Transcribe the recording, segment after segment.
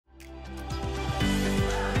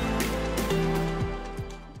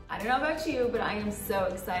know about you, but I am so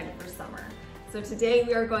excited for summer. So today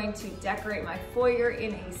we are going to decorate my foyer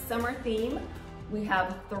in a summer theme. We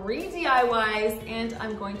have 3 DIYs and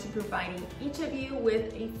I'm going to be providing each of you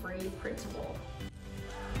with a free printable.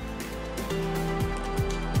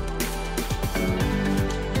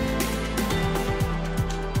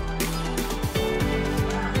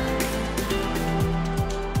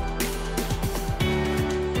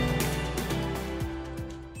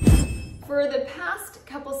 For the past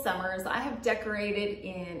couple summers, I have decorated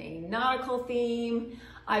in a nautical theme.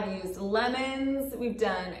 I've used lemons, we've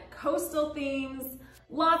done coastal themes,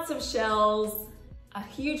 lots of shells, a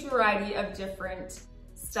huge variety of different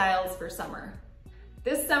styles for summer.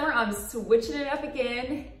 This summer, I'm switching it up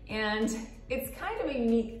again, and it's kind of a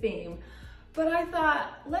unique theme, but I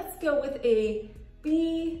thought, let's go with a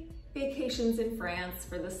bee vacations in France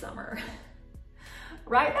for the summer.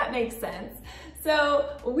 Right? That makes sense.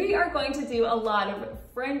 So we are going to do a lot of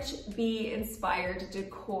French bee inspired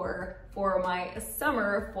decor for my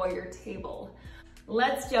summer foyer table.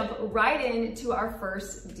 Let's jump right into our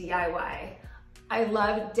first DIY. I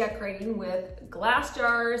love decorating with glass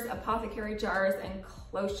jars, apothecary jars, and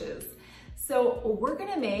cloches. So we're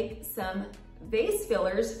gonna make some vase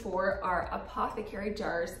fillers for our apothecary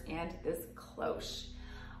jars and this cloche.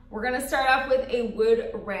 We're gonna start off with a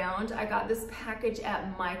wood round. I got this package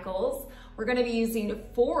at Michael's. We're gonna be using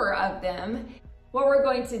 4 of them. What we're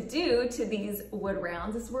going to do to these wood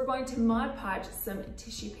rounds is we're going to Mod Podge some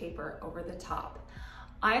tissue paper over the top.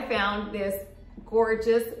 I found this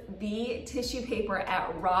gorgeous bee tissue paper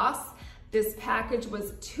at Ross. This package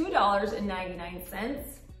was $2.99.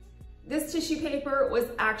 This tissue paper was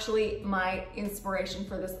actually my inspiration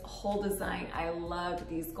for this whole design. I love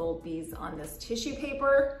these gold bees on this tissue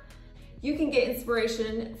paper. You can get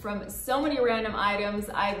inspiration from so many random items.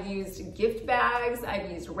 I've used gift bags,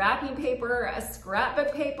 I've used wrapping paper, a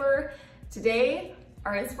scrapbook paper. Today,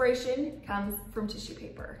 our inspiration comes from tissue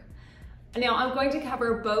paper. Now I'm going to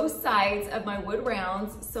cover both sides of my wood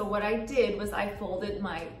rounds. So what I did was I folded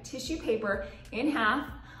my tissue paper in half.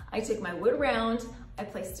 I took my wood round, I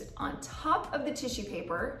placed it on top of the tissue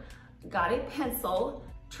paper, got a pencil,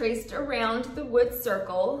 traced around the wood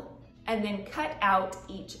circle, and then cut out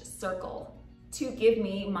each circle to give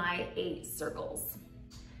me my 8 circles.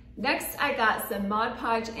 Next, I got some Mod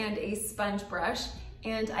Podge and a sponge brush,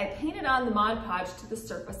 and I painted on the Mod Podge to the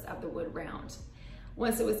surface of the wood round.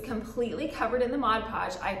 Once it was completely covered in the Mod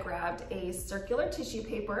Podge, I grabbed a circular tissue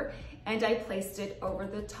paper and I placed it over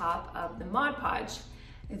the top of the Mod Podge.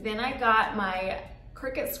 Then I got my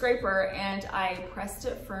Cricut scraper and I pressed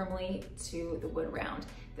it firmly to the wood round.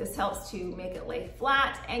 This helps to make it lay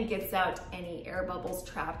flat and gets out any air bubbles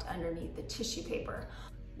trapped underneath the tissue paper.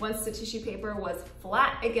 Once the tissue paper was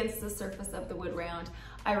flat against the surface of the wood round,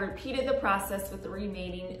 I repeated the process with the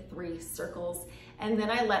remaining 3 circles, and then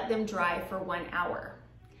I let them dry for 1 hour.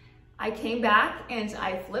 I came back and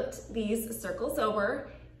I flipped these circles over.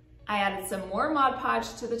 I added some more Mod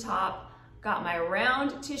Podge to the top, got my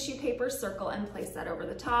round tissue paper circle and placed that over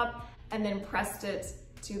the top, and then pressed it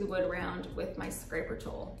to the wood round with my scraper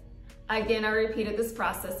tool. Again, I repeated this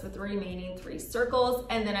process with the remaining 3 circles,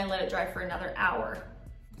 and then I let it dry for another hour.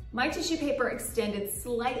 My tissue paper extended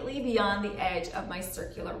slightly beyond the edge of my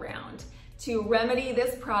circular round. To remedy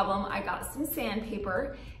this problem, I got some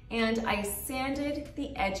sandpaper and I sanded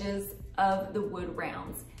the edges of the wood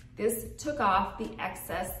rounds. This took off the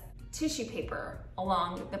excess tissue paper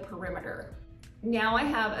along the perimeter. Now I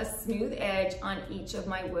have a smooth edge on each of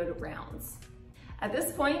my wood rounds. At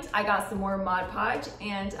this point, I got some more Mod Podge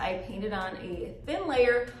and I painted on a thin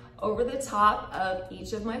layer over the top of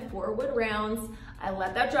each of my 4 wood rounds. I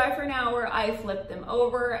let that dry for an hour, I flipped them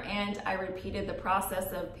over, and I repeated the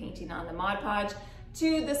process of painting on the Mod Podge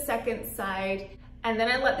to the second side, and then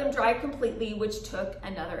I let them dry completely, which took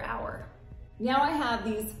another hour. Now I have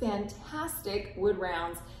these fantastic wood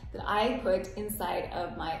rounds that I put inside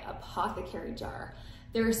of my apothecary jar.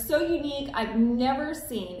 They're so unique, I've never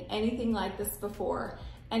seen anything like this before,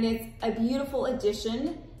 and it's a beautiful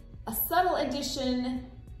addition, a subtle addition,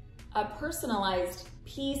 a personalized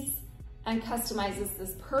piece, and customizes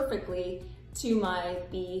this perfectly to my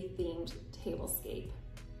bee themed tablescape.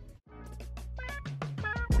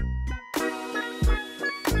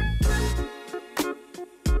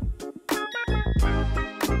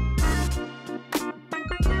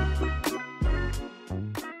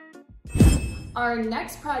 Our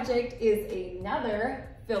next project is another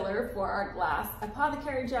filler for our glass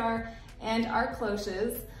apothecary jar and our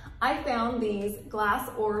cloches. I found these glass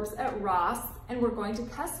orbs at Ross and we're going to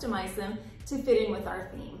customize them to fit in with our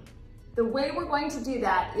theme. The way we're going to do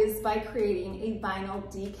that is by creating a vinyl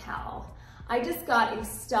decal. I just got a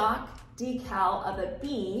stock decal of a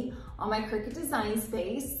bee on my Cricut design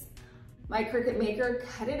space. My Cricut maker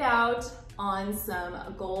cut it out on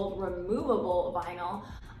some gold removable vinyl.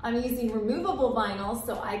 I'm using removable vinyl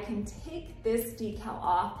so I can take this decal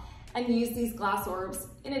off and use these glass orbs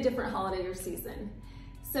in a different holiday or season.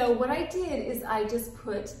 So what I did is I just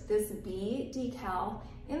put this bee decal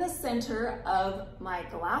in the center of my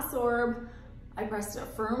glass orb. I pressed it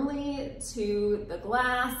firmly to the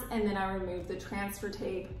glass and then I removed the transfer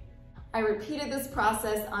tape. I repeated this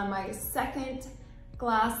process on my second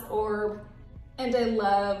glass orb, and I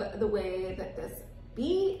love the way that this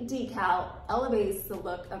bee decal elevates the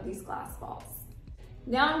look of these glass balls.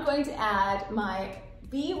 Now I'm going to add my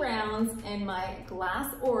bee rounds and my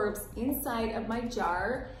glass orbs inside of my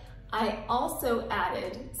jar. I also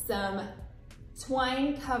added some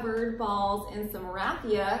twine covered balls and some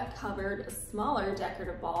raffia covered smaller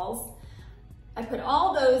decorative balls. I put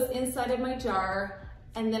all those inside of my jar,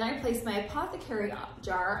 and then I placed my apothecary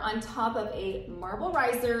jar on top of a marble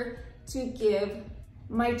riser to give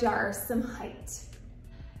my jar some height.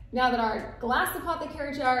 Now that our glass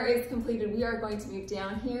apothecary jar is completed, we are going to move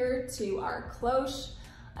down here to our cloche.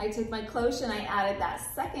 I took my cloche and I added that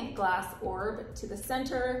second glass orb to the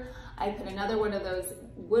center. I put another one of those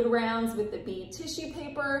wood rounds with the bee tissue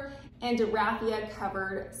paper and a raffia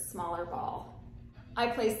covered smaller ball. I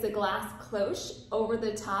placed the glass cloche over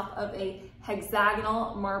the top of a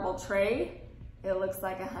hexagonal marble tray. It looks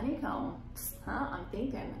like a honeycomb. I'm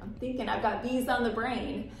thinking I've got bees on the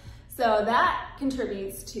brain. So that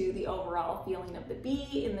contributes to the overall feeling of the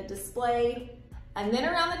bee in the display. And then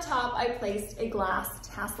around the top, I placed a glass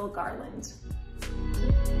tassel garland.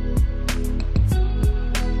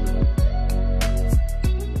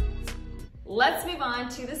 Let's move on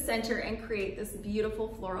to the center and create this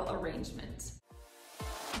beautiful floral arrangement.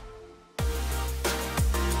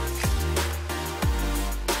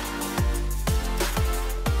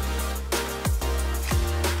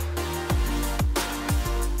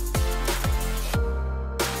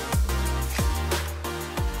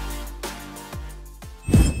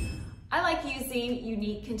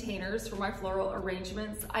 Unique containers for my floral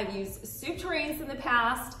arrangements. I've used soup tureens in the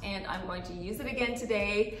past and I'm going to use it again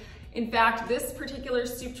today. In fact, this particular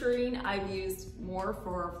soup tureen I've used more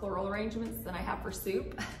for floral arrangements than I have for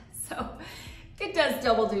soup, so it does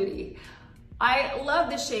double duty. I love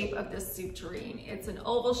the shape of this soup tureen. It's an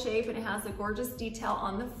oval shape and it has a gorgeous detail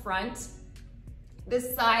on the front.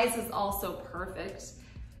 This size is also perfect.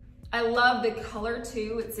 I love the color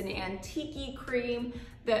too. It's an antique cream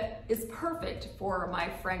that is perfect for my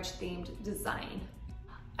French themed design.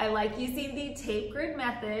 I like using the tape grid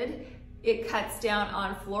method. It cuts down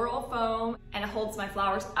on floral foam and it holds my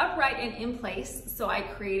flowers upright and in place. So I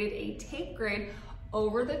created a tape grid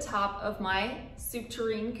over the top of my soup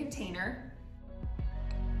tureen container.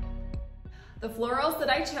 The florals that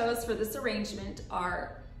I chose for this arrangement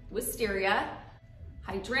are wisteria,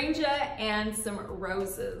 hydrangea, and some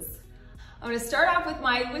roses. I'm gonna start off with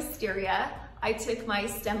my wisteria. I took my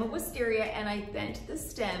stem of wisteria and I bent the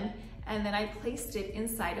stem and then I placed it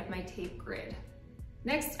inside of my tape grid.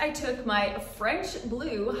 Next, I took my French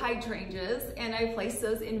blue hydrangeas and I placed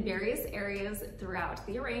those in various areas throughout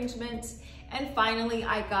the arrangement. And finally,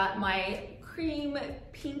 I got my cream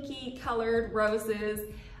pinky colored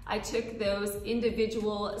roses. I took those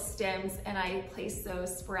individual stems and I placed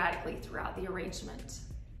those sporadically throughout the arrangement.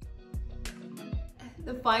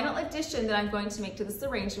 The final addition that I'm going to make to this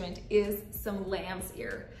arrangement is some lamb's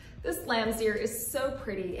ear. This lamb's ear is so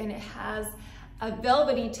pretty and it has a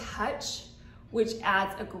velvety touch, which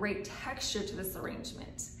adds a great texture to this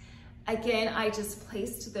arrangement. Again, I just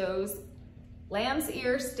placed those lamb's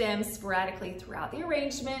ear stems sporadically throughout the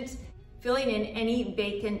arrangement, filling in any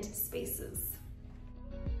vacant spaces.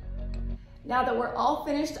 Now that we're all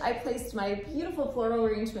finished, I placed my beautiful floral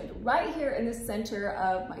arrangement right here in the center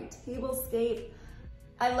of my tablescape.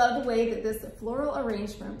 I love the way that this floral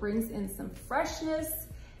arrangement brings in some freshness,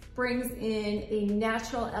 brings in a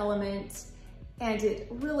natural element, and it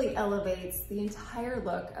really elevates the entire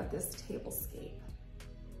look of this tablescape.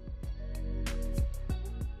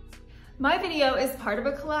 My video is part of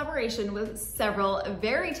a collaboration with several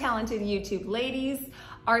very talented YouTube ladies.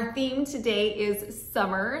 Our theme today is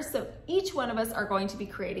summer, so each one of us are going to be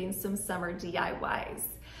creating some summer DIYs.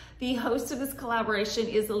 The host of this collaboration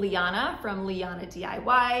is Liyana from Liyana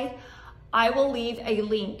DIY. I will leave a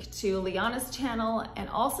link to Liyana's channel and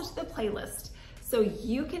also to the playlist so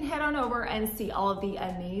you can head on over and see all of the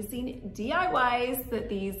amazing DIYs that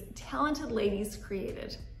these talented ladies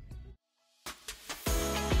created.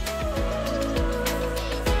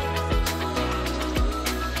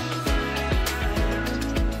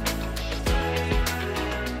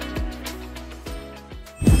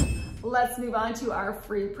 let's move on to our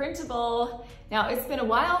free printable. Now, it's been a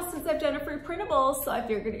while since I've done a free printable, so I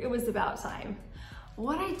figured it was about time.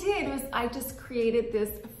 What I did was I just created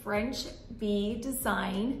this French bee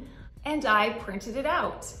design and I printed it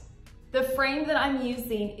out. The frame that I'm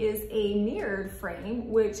using is a mirrored frame,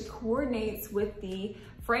 which coordinates with the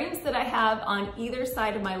frames that I have on either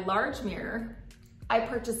side of my large mirror. I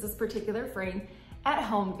purchased this particular frame at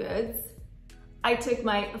Home Goods. I took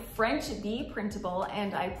my French Bee Printable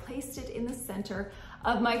and I placed it in the center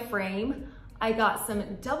of my frame. I got some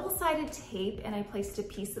double-sided tape and I placed a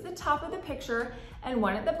piece at the top of the picture and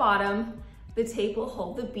one at the bottom. The tape will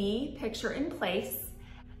hold the bee picture in place.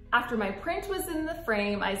 After my print was in the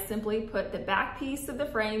frame, I simply put the back piece of the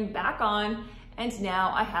frame back on, and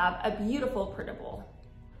now I have a beautiful printable.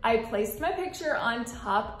 I placed my picture on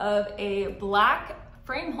top of a black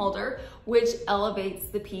frame holder, which elevates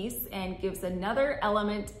the piece and gives another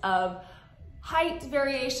element of height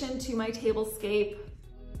variation to my tablescape.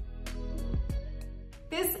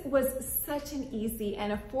 This was such an easy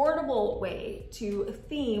and affordable way to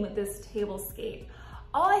theme this tablescape.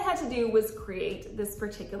 All I had to do was create this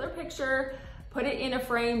particular picture, put it in a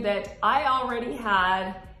frame that I already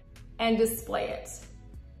had, and display it.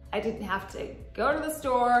 I didn't have to go to the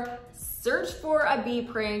store, search for a bee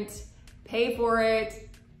print, pay for it,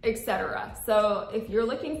 etc. So if you're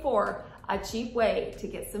looking for a cheap way to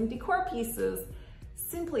get some decor pieces,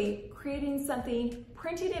 simply creating something,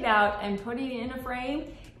 printing it out, and putting it in a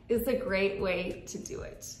frame is a great way to do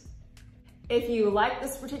it. If you like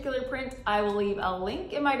this particular print, I will leave a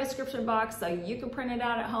link in my description box so you can print it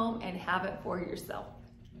out at home and have it for yourself.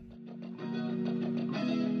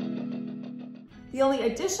 The only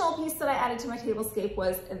additional piece that I added to my tablescape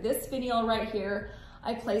was this finial right here.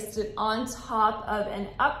 I placed it on top of an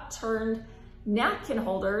upturned napkin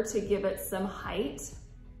holder to give it some height.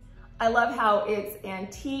 I love how it's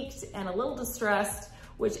antiqued and a little distressed,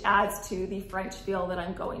 which adds to the French feel that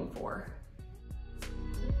I'm going for.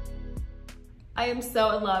 I am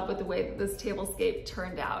so in love with the way that this tablescape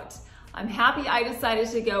turned out. I'm happy I decided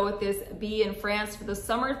to go with this Bee in France for the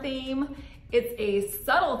summer theme. It's a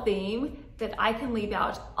subtle theme that I can leave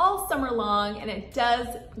out all summer long, and it does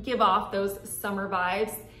give off those summer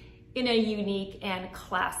vibes in a unique and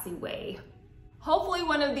classy way. Hopefully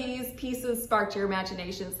one of these pieces sparked your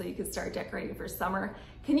imagination so you can start decorating for summer.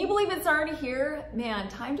 Can you believe it's already here? Man,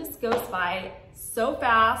 time just goes by so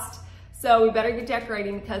fast. So we better get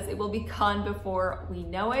decorating because it will be gone before we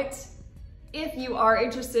know it. If you are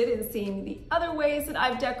interested in seeing the other ways that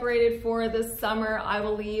I've decorated for this summer, I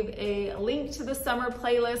will leave a link to the summer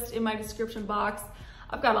playlist in my description box.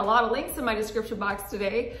 I've got a lot of links in my description box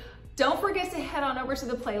today. Don't forget to head on over to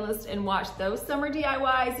the playlist and watch those summer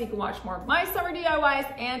DIYs. You can watch more of my summer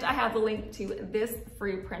DIYs, and I have the link to this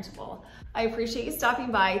free printable. I appreciate you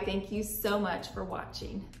stopping by. Thank you so much for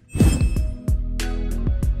watching.